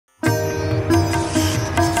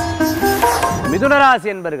மிதுனராசி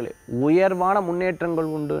என்பர்களே, உயர்வான முன்னேற்றங்கள்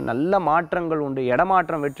உண்டு, நல்ல மாற்றங்கள் உண்டு,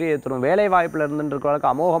 இடமாற்றம் வெற்றியை தரும். வேலை வாய்ப்பில் இருந்துருக்கிறவங்களுக்கு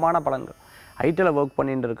அமோகமான பலன்கள். ஐடியில் ஒர்க்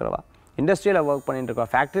பண்ணிட்டு இருக்கிறவா, இண்டஸ்ட்ரியில் ஒர்க் பண்ணிட்டு இருக்கவா,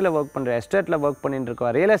 ஃபேக்ட்ரியில் ஒர்க் பண்ணுற, எஸ்டேட்டில் ஒர்க் பண்ணிட்டு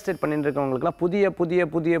இருக்கவா, ரியல் எஸ்டேட் பண்ணிட்டு இருக்கவங்களுக்குலாம் புதிய புதிய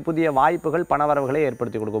புதிய புதிய வாய்ப்புகள், பணவரவுகளை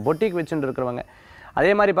ஏற்படுத்தி கொடுக்கும். பொட்டிக் வச்சுட்டு இருக்கிறவங்க,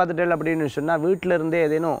 அதே மாதிரி பார்த்துட்டு அப்படின்னு சொன்னால் வீட்டில் இருந்தே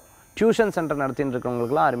ஏதேனும் டியூஷன் சென்டர் நடத்திட்டு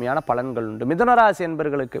இருக்கிறவங்களுக்குலாம் அருமையான பலன்கள் உண்டு. மிதுனராசி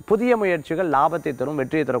என்பர்களுக்கு புதிய முயற்சிகள் லாபத்தை தரும்,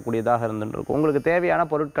 வெற்றியை தரக்கூடியதாக இருந்துருக்கும். உங்களுக்கு தேவையான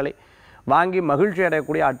பொருட்களை வாங்கி மகிழ்ச்சி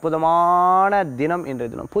அடையக்கூடிய அற்புதமான தினம் இன்றைய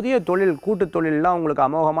தினம். புதிய தொழில், கூட்டு தொழிலெலாம் உங்களுக்கு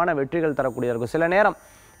அமோகமான வெற்றிகள் தரக்கூடியதாக இருக்கும். சில நேரம்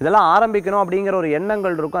இதெல்லாம் ஆரம்பிக்கணும் அப்படிங்கிற ஒரு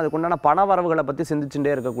எண்ணங்கள் இருக்கும், அதுக்குண்டான பண வரவுகளை பற்றி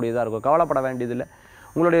சிந்திச்சுட்டே இருக்கக்கூடியதாக இருக்கும். கவலைப்பட வேண்டியதில்லை.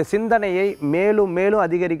 உங்களுடைய சிந்தனையை மேலும் மேலும்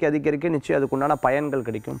அதிகரிக்க நிச்சயம் அதுக்குண்டான பயன்கள்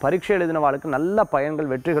கிடைக்கும். பரீட்சை எழுதினவாளுக்கு நல்ல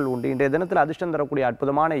பயன்கள், வெற்றிகள் உண்டு. இன்றைய தினத்தில் அதிர்ஷ்டம் தரக்கூடிய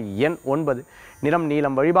அற்புதமான எண் 9, நிறம்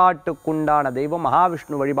நீலம். வழிபாட்டுக்குண்டான தெய்வம்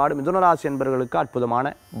மகாவிஷ்ணு வழிபாடு. மிதுனராசி என்பவர்களுக்கு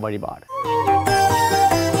அற்புதமான வழிபாடு.